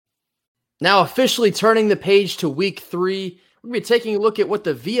Now officially turning the page to week 3, we're going to be taking a look at what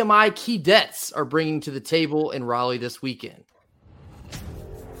the VMI Keydets are bringing to the table in Raleigh this weekend.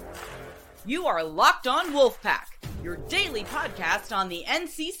 You are Locked On Wolfpack, your daily podcast on the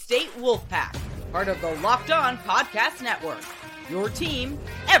NC State Wolfpack, part of the Locked On Podcast Network, your team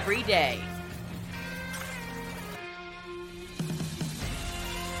every day.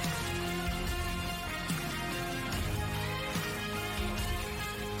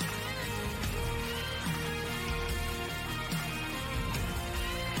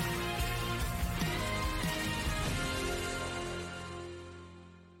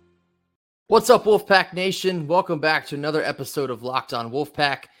 What's up, Wolfpack Nation? Welcome back to another episode of Locked On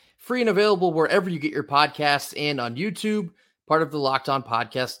Wolfpack, free and available wherever you get your podcasts and on YouTube, part of the Locked On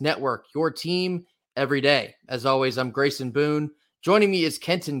Podcast Network, your team every day. As always, I'm Grayson Boone. Joining me is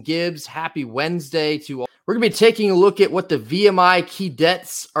Kenton Gibbs. Happy Wednesday to all. We're going to be taking a look at what the VMI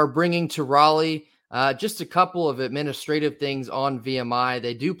Keydets are bringing to Raleigh. Just a couple of administrative things on VMI.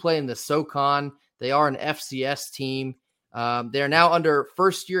 They do play in the SoCon. They are an FCS team. They're now under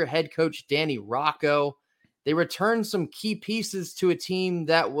first-year head coach Danny Rocco. They returned some key pieces to a team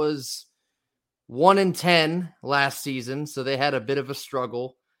that was 1-10 last season, so they had a bit of a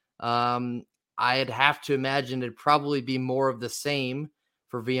struggle. I'd have to imagine it'd probably be more of the same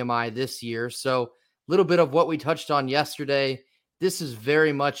for VMI this year. So a little bit of what we touched on yesterday. This is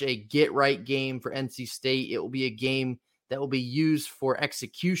very much a get-right game for NC State. It will be a game that will be used for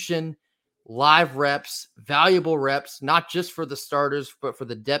execution, live reps, valuable reps, not just for the starters, but for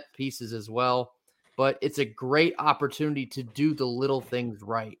the depth pieces as well. But it's a great opportunity to do the little things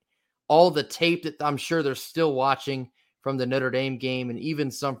right. All the tape that I'm sure they're still watching from the Notre Dame game and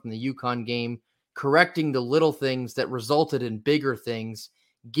even some from the UConn game, correcting the little things that resulted in bigger things,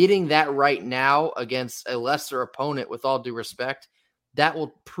 getting that right now against a lesser opponent, with all due respect, that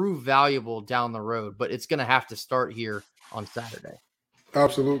will prove valuable down the road. But it's going to have to start here on Saturday.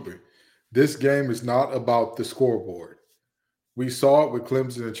 Absolutely. This game is not about the scoreboard. We saw it with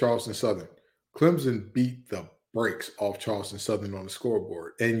Clemson and Charleston Southern. Clemson beat the brakes off Charleston Southern on the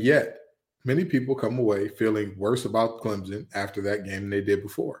scoreboard. And yet, many people come away feeling worse about Clemson after that game than they did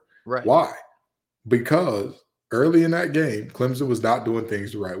before. Right. Why? Because early in that game, Clemson was not doing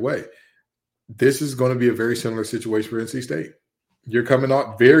things the right way. This is going to be a very similar situation for NC State. You're coming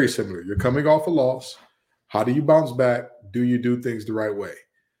off very similar. You're coming off a loss. How do you bounce back? Do you do things the right way?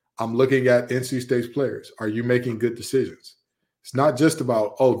 I'm looking at NC State's players. Are you making good decisions? It's not just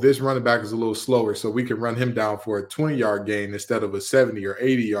about, this running back is a little slower, so we can run him down for a 20-yard gain instead of a 70 or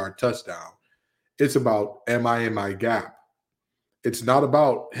 80-yard touchdown. It's about, am I in my gap? It's not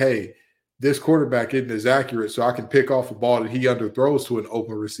about, hey, this quarterback isn't as accurate, so I can pick off a ball that he underthrows to an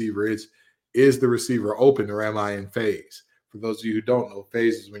open receiver. It's, is the receiver open or am I in phase? For those of you who don't know,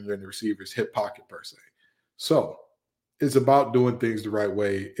 phase is when you're in the receiver's hip pocket per se. So it's about doing things the right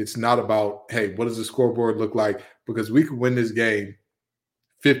way. It's not about, hey, what does the scoreboard look like? Because we could win this game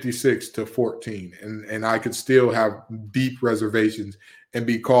 56-14, and I could still have deep reservations and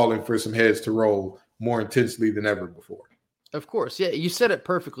be calling for some heads to roll more intensely than ever before. Of course. Yeah, you said it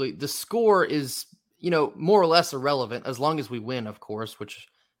perfectly. The score is, more or less irrelevant as long as we win, of course, which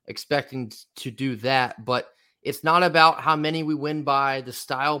expecting to do that. But it's not about how many we win by. The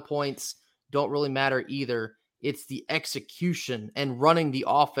style points don't really matter either. It's the execution and running the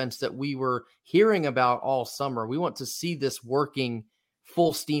offense that we were hearing about all summer. We want to see this working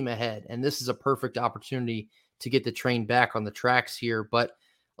full steam ahead, and this is a perfect opportunity to get the train back on the tracks here. But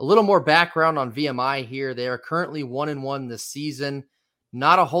a little more background on VMI here. They are currently 1-1 this season.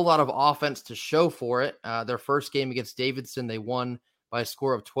 Not a whole lot of offense to show for it. Their first game against Davidson, they won by a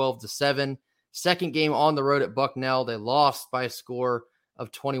score of 12-7. Second game on the road at Bucknell, they lost by a score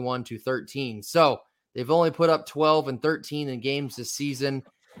of 21-13. So they've only put up 12 and 13 in games this season.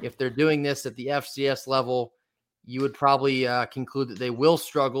 If they're doing this at the FCS level, you would probably conclude that they will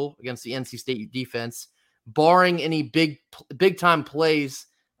struggle against the NC State defense, barring any big-time plays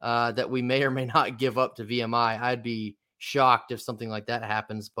that we may or may not give up to VMI. I'd be shocked if something like that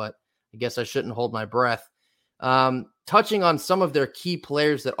happens, but I guess I shouldn't hold my breath. Touching on some of their key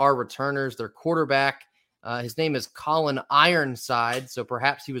players that are returners, their quarterback, his name is Colin Ironside, so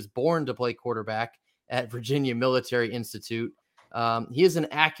perhaps he was born to play quarterback at Virginia Military Institute. He is an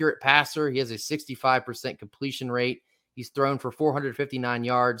accurate passer. He has a 65% completion rate. He's thrown for 459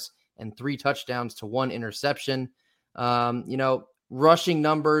 yards and 3 touchdowns to 1 interception. Rushing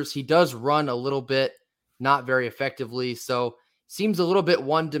numbers, he does run a little bit, not very effectively. So seems a little bit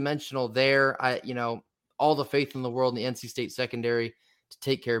one-dimensional there. All the faith in the world in the NC State secondary to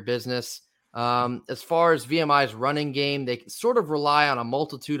take care of business. As far as VMI's running game, they sort of rely on a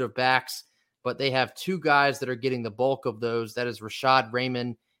multitude of backs. but they have two guys that are getting the bulk of those. That is Rashad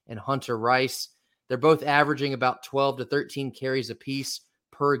Raymond and Hunter Rice. They're both averaging about 12 to 13 carries apiece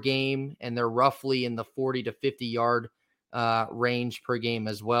per game, and they're roughly in the 40 to 50 yard range per game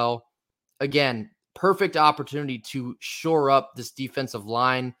as well. Again, perfect opportunity to shore up this defensive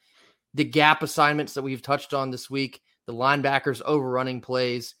line. The gap assignments that we've touched on this week, the linebackers overrunning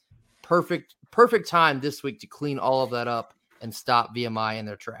plays, perfect time this week to clean all of that up and stop VMI in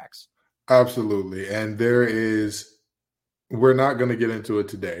their tracks. Absolutely. And we're not going to get into it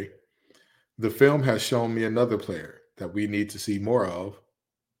today. The film has shown me another player that we need to see more of.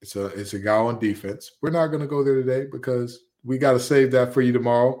 It's a guy on defense. We're not going to go there today because we got to save that for you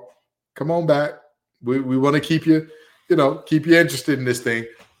tomorrow. Come on back. We want to keep you interested in this thing.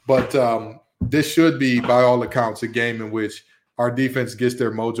 But this should be, by all accounts, a game in which our defense gets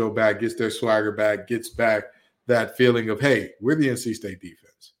their mojo back, gets their swagger back, gets back that feeling of, hey, we're the NC State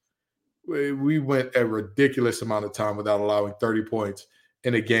defense. We went a ridiculous amount of time without allowing 30 points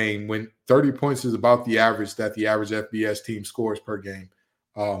in a game when 30 points is about the average that the average FBS team scores per game.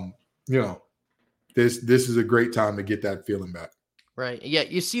 This is a great time to get that feeling back. Right. Yeah,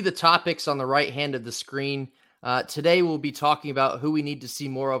 you see the topics on the right hand of the screen. Today we'll be talking about who we need to see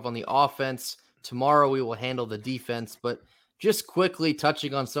more of on the offense. Tomorrow we will handle the defense. But just quickly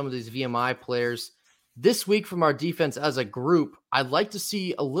touching on some of these VMI players. This week from our defense as a group, I'd like to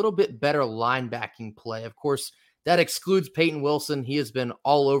see a little bit better linebacking play. Of course, that excludes Peyton Wilson. He has been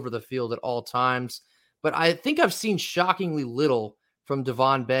all over the field at all times. But I think I've seen shockingly little from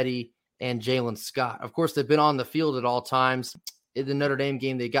Devon Betty and Jalen Scott. Of course, they've been on the field at all times. In the Notre Dame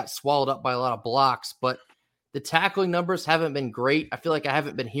game, they got swallowed up by a lot of blocks, but the tackling numbers haven't been great. I feel like I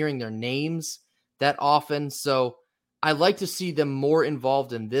haven't been hearing their names that often. So I'd like to see them more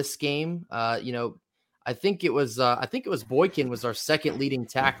involved in this game. I think it was Boykin was our second leading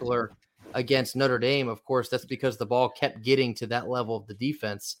tackler against Notre Dame. Of course, that's because the ball kept getting to that level of the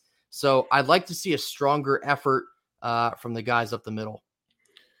defense. So I'd like to see a stronger effort from the guys up the middle.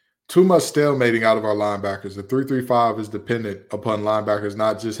 Too much stalemating out of our linebackers. The 3-3-5 is dependent upon linebackers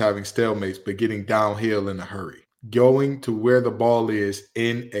not just having stalemates, but getting downhill in a hurry, going to where the ball is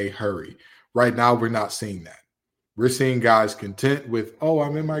in a hurry. Right now, we're not seeing that. We're seeing guys content with, oh,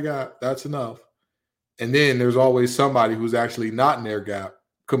 I'm in my gap. That's enough. And then there's always somebody who's actually not in their gap,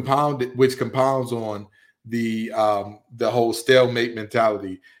 which compounds on the whole stalemate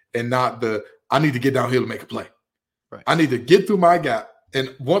mentality and not the, I need to get downhill to make a play. Right. I need to get through my gap.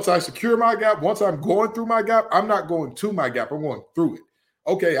 And once I secure my gap, once I'm going through my gap, I'm not going to my gap. I'm going through it.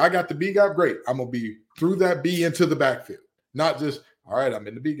 Okay, I got the B gap. Great. I'm going to be through that B into the backfield. Not just, all right, I'm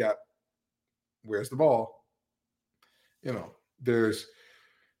in the B gap. Where's the ball? There's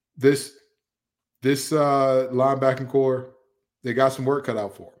this linebacking core. They got some work cut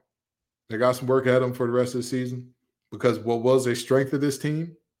out for them. They got some work ahead of them for the rest of the season because what was a strength of this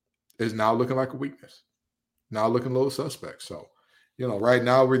team is now looking like a weakness. Now looking a little suspect. So, right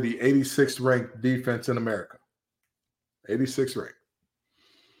now we're the 86th ranked defense in America. 86th ranked.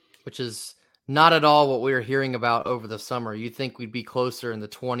 Which is not at all what we were hearing about over the summer. You'd think we'd be closer in the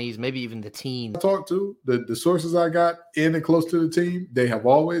 20s, maybe even the teens. I talked to the sources I got in and close to the team. They have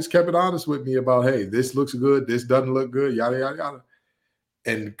always kept it honest with me about, hey, this looks good. This doesn't look good. Yada, yada, yada.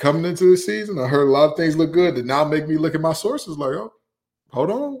 And coming into the season, I heard a lot of things look good that now make me look at my sources like, oh,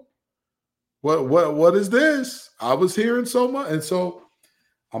 hold on. What is this? I was hearing so much. And so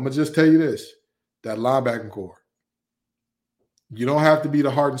I'm going to just tell you this, that linebacking core. You don't have to be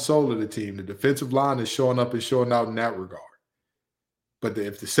the heart and soul of the team. The defensive line is showing up and showing out in that regard. But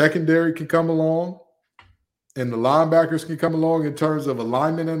if the secondary can come along and the linebackers can come along in terms of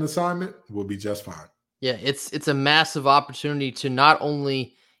alignment and assignment, we'll be just fine. Yeah, it's a massive opportunity to not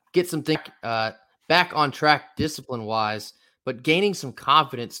only get something back on track discipline-wise, but gaining some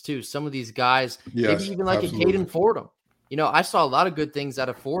confidence too. Some of these guys, maybe even like absolutely. A Caden Fordham. I saw a lot of good things out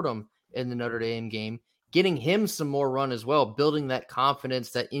of Fordham in the Notre Dame game. Getting him some more run as well, building that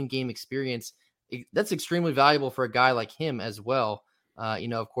confidence, that in-game experience, that's extremely valuable for a guy like him as well.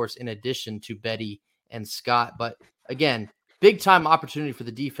 Of course, in addition to Betty and Scott. But again, big-time opportunity for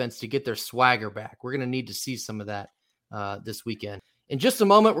the defense to get their swagger back. We're going to need to see some of that this weekend. In just a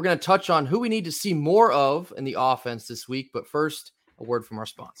moment, we're going to touch on who we need to see more of in the offense this week. But first, a word from our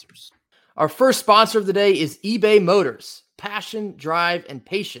sponsors. Our first sponsor of the day is eBay Motors. Passion, drive, and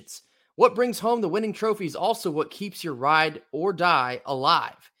patience. What brings home the winning trophy is also what keeps your ride or die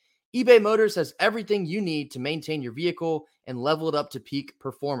alive. eBay Motors has everything you need to maintain your vehicle and level it up to peak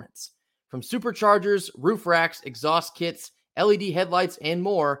performance. From superchargers, roof racks, exhaust kits, LED headlights, and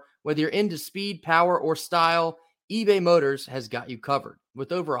more, whether you're into speed, power, or style, eBay Motors has got you covered.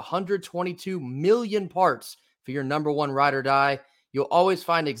 With over 122 million parts for your number one ride or die, you'll always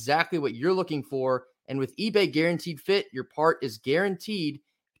find exactly what you're looking for. And with eBay Guaranteed Fit, your part is guaranteed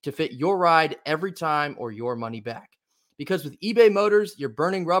to fit your ride every time or your money back. Because with eBay Motors, you're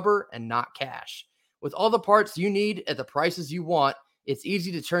burning rubber and not cash. With all the parts you need at the prices you want, it's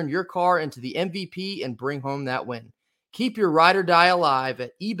easy to turn your car into the MVP and bring home that win. Keep your ride or die alive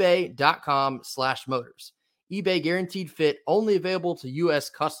at ebay.com/motors. eBay Guaranteed Fit, only available to U.S.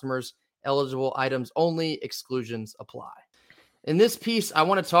 customers. Eligible items only. Exclusions apply. In this piece, I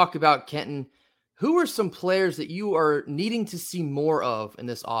want to talk about, Kenton, who are some players that you are needing to see more of in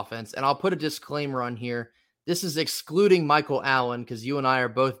this offense? And I'll put a disclaimer on here. This is excluding Michael Allen, because you and I are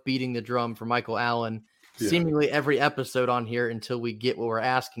both beating the drum for Michael Allen seemingly every episode on here until we get what we're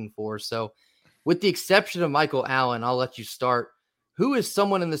asking for. So with the exception of Michael Allen, I'll let you start. Who is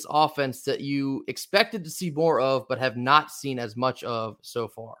someone in this offense that you expected to see more of but have not seen as much of so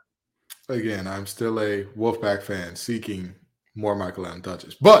far? Again, I'm still a Wolfpack fan seeking more Michael Allen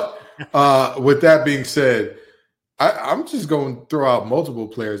touches. But with that being said, I'm just going to throw out multiple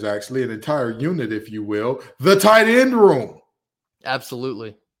players, actually, an entire unit, if you will. The tight end room.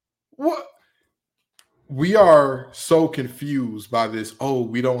 Absolutely. What? We are so confused by this. Oh,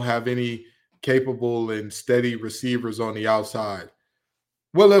 we don't have any capable and steady receivers on the outside.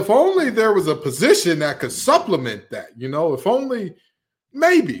 Well, if only there was a position that could supplement that, if only,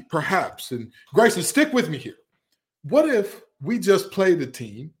 maybe, perhaps. And Grayson, stick with me here. What if we just played a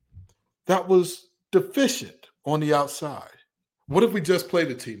team that was deficient on the outside? What if we just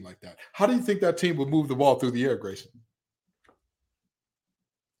played a team like that? How do you think that team would move the ball through the air, Grayson?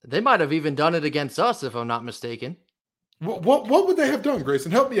 They might have even done it against us, if I'm not mistaken. What would they have done,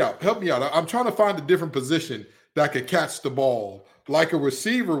 Grayson? Help me out. I'm trying to find a different position that could catch the ball like a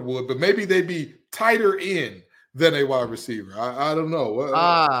receiver would, but maybe they'd be tighter in than a wide receiver. I don't know.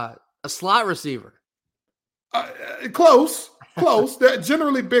 A slot receiver. Close. They're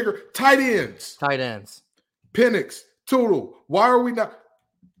generally bigger. Tight ends. Penix, Tootle. Why are we not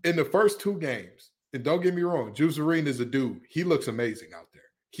in the first two games? And don't get me wrong, Juice Vereen is a dude. He looks amazing out there.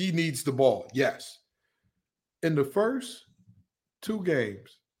 He needs the ball, yes. In the first two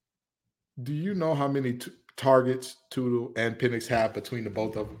games, do you know how many targets Tootle and Penix have between the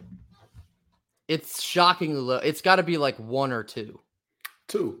both of them? It's shockingly low. It's got to be like one or two.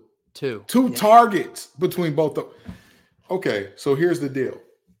 Two yeah. Targets between both of them. Okay, so here's the deal.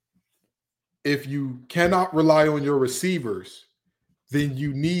 If you cannot rely on your receivers, then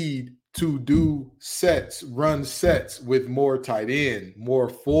you need to do run sets with more tight end, more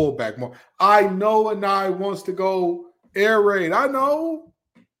fullback, more. I know Anai wants to go air raid. I know.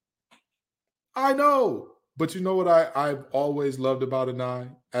 But you know what I've always loved about Anai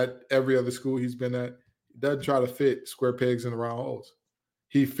at every other school he's been at? He doesn't try to fit square pegs in round holes.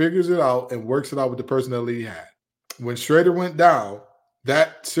 He figures it out and works it out with the personnel he had. When Schrader went down,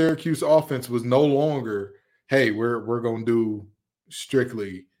 that Syracuse offense was no longer, hey, we're going to do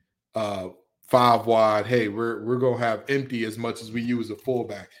strictly 5 wide. Hey, we're going to have empty as much as we use a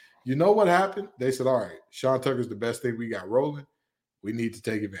fullback. You know what happened? They said, all right, Sean Tucker's the best thing we got rolling. We need to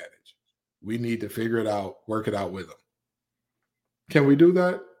take advantage. We need to figure it out, work it out with them. Can we do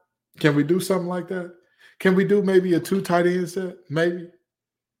that? Can we do something like that? Can we do maybe a 2 tight end set? Maybe.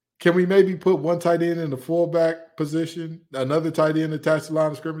 Can we maybe put one tight end in the fullback position, another tight end attached to the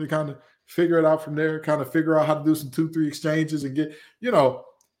line of scrimmage, kind of figure it out from there, kind of figure out how to do some 2-3 exchanges and get,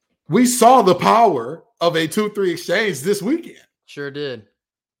 we saw the power of a 2-3 exchange this weekend. Sure did.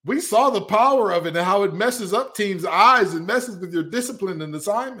 We saw the power of it and how it messes up teams' eyes and messes with your discipline and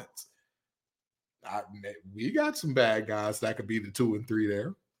assignments. We got some bad guys that could be the 2 and 3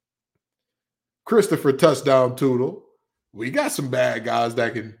 there. Christopher Touchdown Tootle. We got some bad guys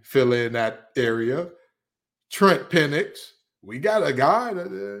that can fill in that area. Trent Penix. We got a guy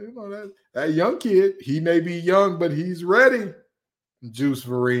that young kid. He may be young, but he's ready. Juice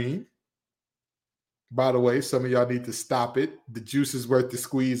Vereen. By the way, some of y'all need to stop it. The juice is worth the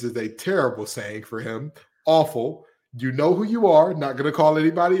squeeze is a terrible saying for him. Awful. You know who you are. Not going to call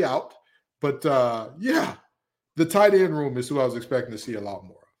anybody out. But, the tight end room is who I was expecting to see a lot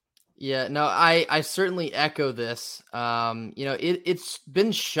more. Yeah, no, I certainly echo this. It's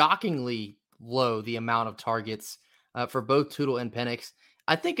been shockingly low, the amount of targets for both Tootle and Penix.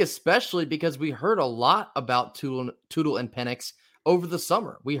 I think especially because we heard a lot about Tootle and Penix over the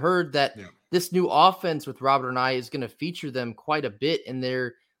summer. We heard that this new offense with Robert Anae is going to feature them quite a bit, and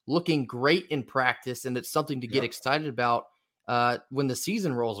they're looking great in practice, and it's something to get excited about when the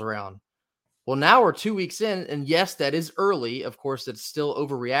season rolls around. Well, now we're 2 weeks in, and yes, that is early. Of course, it's still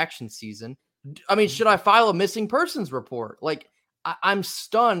overreaction season. I mean, should I file a missing persons report? Like, I'm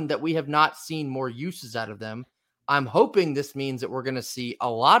stunned that we have not seen more uses out of them. I'm hoping this means that we're going to see a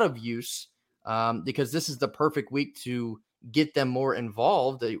lot of use because this is the perfect week to get them more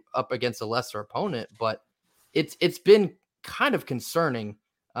involved up against a lesser opponent. But it's been kind of concerning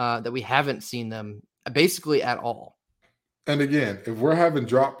that we haven't seen them basically at all. And again, if we're having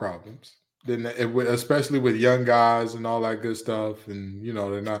drop problems, then especially with young guys and all that good stuff, and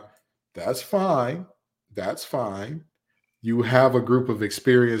they're not. That's fine. That's fine. You have a group of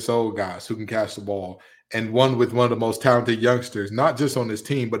experienced old guys who can catch the ball, and one with one of the most talented youngsters, not just on this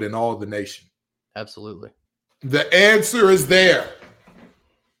team, but in all the nation. Absolutely. The answer is there.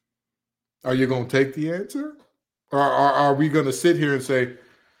 Are you going to take the answer? Or are we going to sit here and say,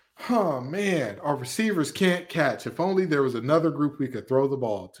 oh, man, our receivers can't catch. If only there was another group we could throw the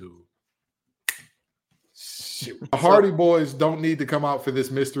ball to. The Hardy Boys don't need to come out for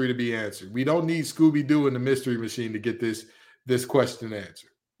this mystery to be answered. We don't need Scooby-Doo and the Mystery Machine to get this question answered.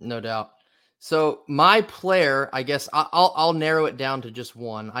 No doubt. So my player, I guess I'll narrow it down to just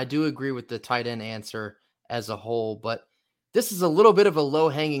one. I do agree with the tight end answer as a whole, but this is a little bit of a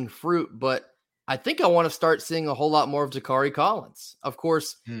low-hanging fruit, but I think I want to start seeing a whole lot more of Dakari Collins. Of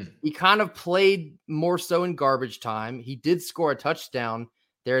course, he kind of played more so in garbage time. He did score a touchdown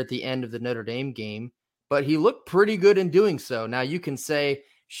there at the end of the Notre Dame game, but he looked pretty good in doing so. Now you can say,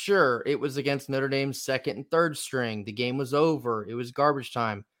 sure, it was against Notre Dame's second and third string. The game was over. It was garbage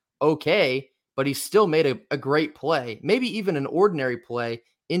time. Okay, but he still made a great play, maybe even an ordinary play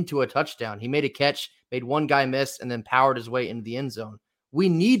into a touchdown. He made a catch, made one guy miss, and then powered his way into the end zone. We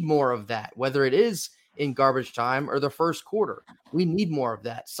need more of that, whether it is in garbage time or the first quarter. We need more of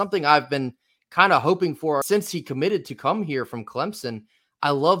that. Something I've been kind of hoping for since he committed to come here from Clemson.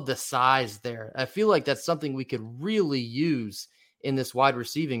 I love the size there. I feel like that's something we could really use in this wide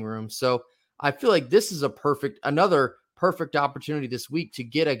receiving room. So I feel like this is another perfect opportunity this week to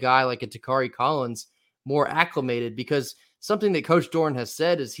get a guy like a Dakari Collins more acclimated, because something that Coach Doeren has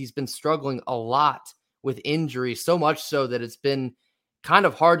said is he's been struggling a lot with injury, so much so that it's been kind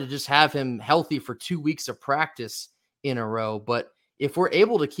of hard to just have him healthy for 2 weeks of practice in a row. But if we're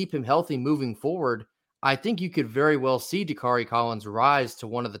able to keep him healthy moving forward, I think you could very well see Dakari Collins rise to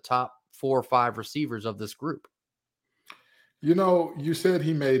one of the top 4 or 5 receivers of this group. You said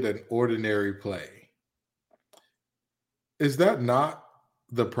he made an ordinary play. Is that not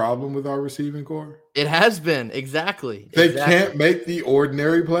the problem with our receiving core? It has been. Exactly. They can't make the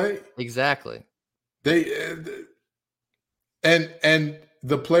ordinary play. Exactly. And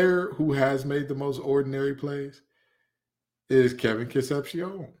the player who has made the most ordinary plays is Kevin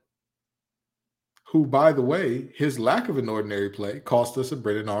Concepcion, who, by the way, his lack of an ordinary play cost us a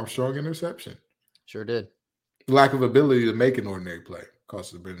Brennan Armstrong interception. Sure did. Lack of ability to make an ordinary play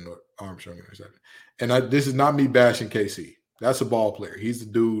cost us a Brennan Armstrong interception. And this is not me bashing KC. That's a ball player. He's a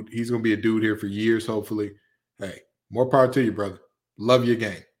dude. He's going to be a dude here for years, hopefully. Hey, more power to you, brother. Love your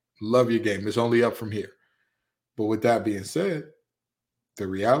game. Love your game. It's only up from here. But with that being said, the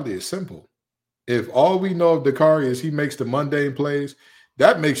reality is simple. If all we know of Dakari is he makes the mundane plays,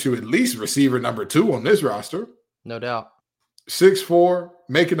 that makes you at least receiver number 2 on this roster. No doubt. 6'4",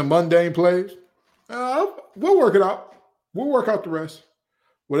 making the mundane plays. We'll work it out. We'll work out the rest.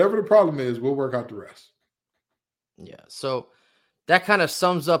 Whatever the problem is, we'll work out the rest. Yeah, so that kind of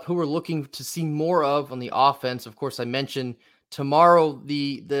sums up who we're looking to see more of on the offense. Of course, I mentioned tomorrow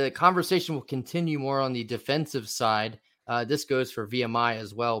the conversation will continue more on the defensive side. This goes for VMI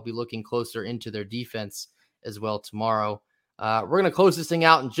as well. We'll be looking closer into their defense as well tomorrow. We're going to close this thing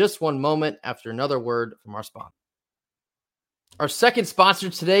out in just one moment after another word from our sponsor. Our second sponsor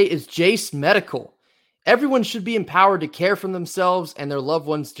today is Jase Medical. Everyone should be empowered to care for themselves and their loved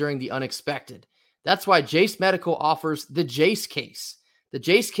ones during the unexpected. That's why Jase Medical offers the Jase Case. The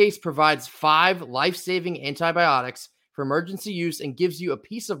Jase Case provides 5 life-saving antibiotics for emergency use and gives you a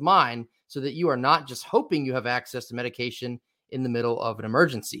peace of mind so that you are not just hoping you have access to medication in the middle of an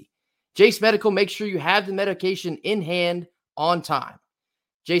emergency. Jase Medical makes sure you have the medication in hand on time.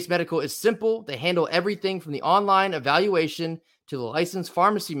 Jase Medical is simple. They handle everything from the online evaluation to the licensed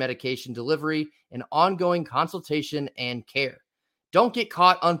pharmacy medication delivery and ongoing consultation and care. Don't get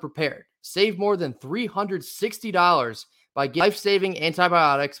caught unprepared. Save more than $360 by getting life-saving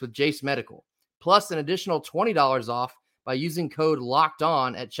antibiotics with Jase Medical, plus an additional $20 off by using code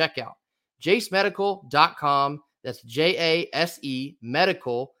LOCKEDON at checkout. JaseMedical.com. That's JASE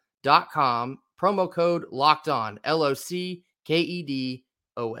Medical.com. Promo code LOCKEDON. LOCKEDON.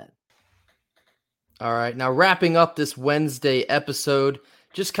 All right, now wrapping up this Wednesday episode,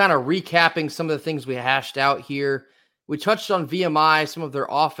 just kind of recapping some of the things we hashed out here. We touched on VMI, some of their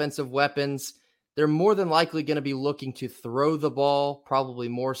offensive weapons. They're more than likely going to be looking to throw the ball, probably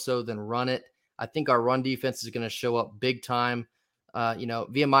more so than run it. I think our run defense is going to show up big time.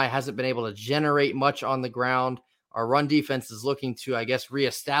 VMI hasn't been able to generate much on the ground. Our run defense is looking to, I guess,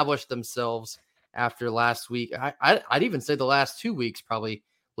 reestablish themselves after last week. I'd even say the last 2 weeks probably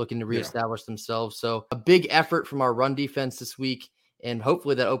looking to reestablish themselves. So a big effort from our run defense this week, and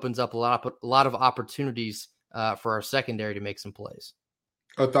hopefully that opens up a lot of opportunities for our secondary to make some plays.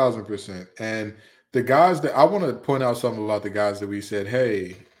 1,000%. And the guys that I want to point out something about the guys that we said,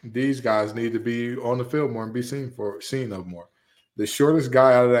 hey, these guys need to be on the field more and be seen of more. The shortest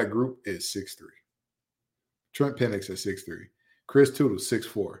guy out of that group is 6'3". Trent Penix at 6'3". Chris Tootle,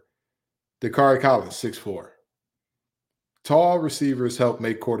 6'4". Dakari Collins, 6'4". Tall receivers help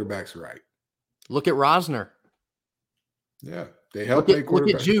make quarterbacks right. Look at Rosner. Yeah, they help make quarterbacks.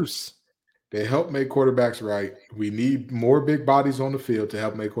 Look at Juice. They help make quarterbacks right. We need more big bodies on the field to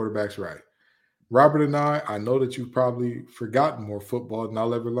help make quarterbacks right. Robert and I know that you've probably forgotten more football than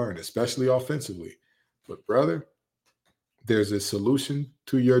I'll ever learn, especially offensively. But, brother, there's a solution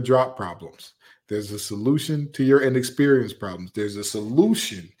to your drop problems. There's a solution to your inexperience problems. There's a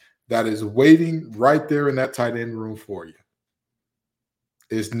solution that is waiting right there in that tight end room for you.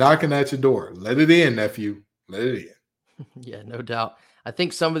 It's knocking at your door. Let it in, nephew. Let it in. Yeah, no doubt. I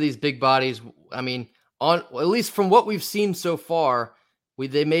think some of these big bodies, at least from what we've seen so far,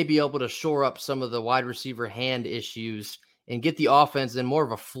 they may be able to shore up some of the wide receiver hand issues and get the offense in more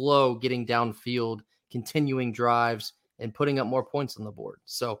of a flow, getting downfield, continuing drives, and putting up more points on the board.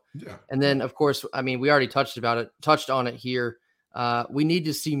 So, And then of course, we already touched on it here. We need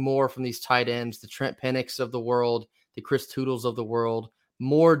to see more from these tight ends, the Trent Penix of the world, the Chris Toodles of the world,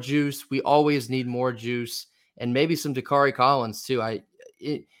 more juice. We always need more juice, and maybe some Dakari Collins too.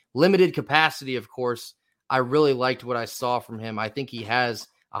 Limited capacity, of course. I really liked what I saw from him. I think he has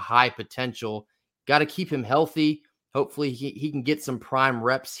a high potential. Got to keep him healthy. Hopefully he can get some prime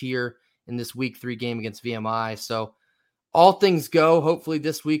reps here in this week 3 game against VMI. So all things go, hopefully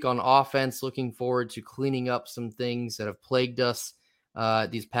this week on offense. Looking forward to cleaning up some things that have plagued us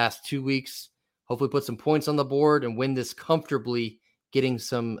these past 2 weeks. Hopefully put some points on the board and win this comfortably, getting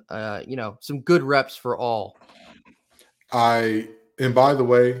some good reps for all. And by the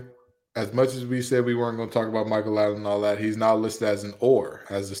way, as much as we said we weren't going to talk about Michael Allen and all that, he's now listed as an or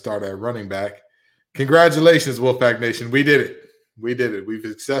as the starter at running back. Congratulations, Wolfpack Nation. We did it. We've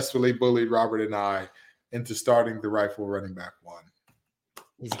successfully bullied Robert and I into starting the rightful running back one.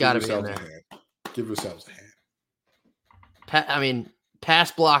 He's got to be in there. Give yourselves a hand.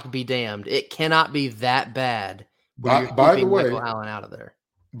 Pass block be damned. It cannot be that bad. By the way, Michael Allen out of there.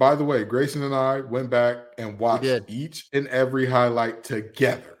 By the way, Grayson and I went back and watched each and every highlight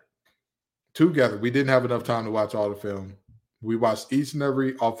together. We didn't have enough time to watch all the film. We watched each and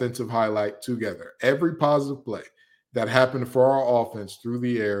every offensive highlight together. Every positive play that happened for our offense through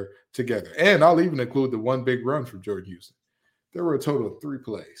the air together. And I'll even include the one big run from Jordan Houston. There were a total of 3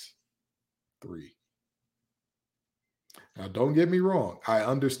 plays. 3. Now, don't get me wrong. I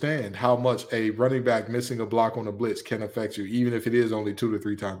understand how much a running back missing a block on a blitz can affect you, even if it is only 2 to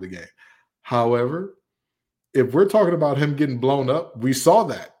 3 times a game. However, if we're talking about him getting blown up, we saw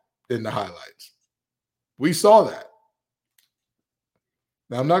that in the highlights. We saw that.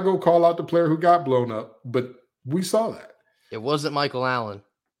 Now, I'm not going to call out the player who got blown up, but we saw that. It wasn't Michael Allen.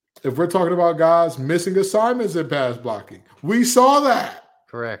 If we're talking about guys missing assignments in pass blocking, we saw that.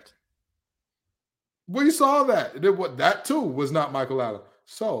 Correct. We saw that. That too was not Michael Allen.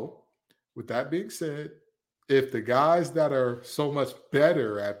 So, with that being said, if the guys that are so much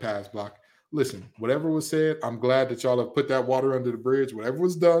better at pass block, listen, whatever was said, I'm glad that y'all have put that water under the bridge. Whatever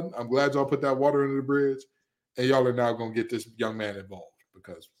was done, I'm glad y'all put that water under the bridge, and y'all are now going to get this young man involved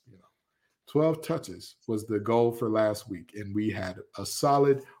because, 12 touches was the goal for last week, and we had a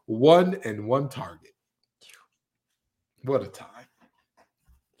solid 1 and 1 target. What a time.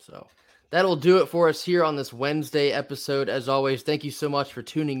 So that'll do it for us here on this Wednesday episode. As always, thank you so much for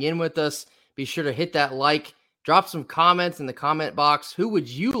tuning in with us. Be sure to hit that like, drop some comments in the comment box. Who would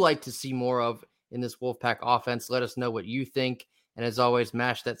you like to see more of in this Wolfpack offense? Let us know what you think. And as always,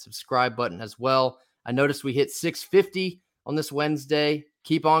 mash that subscribe button as well. I noticed we hit 650 on this Wednesday.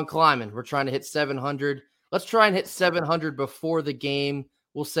 Keep on climbing. We're trying to hit 700. Let's try and hit 700 before the game.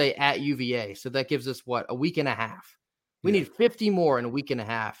 We'll say at UVA. So that gives us a week and a half. We need 50 more in a week and a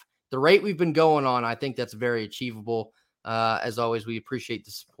half. The rate we've been going on, I think that's very achievable. As always, we appreciate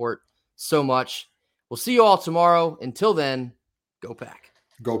the support so much. We'll see you all tomorrow. Until then, go Pack.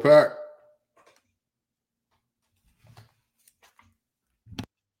 Go Pack.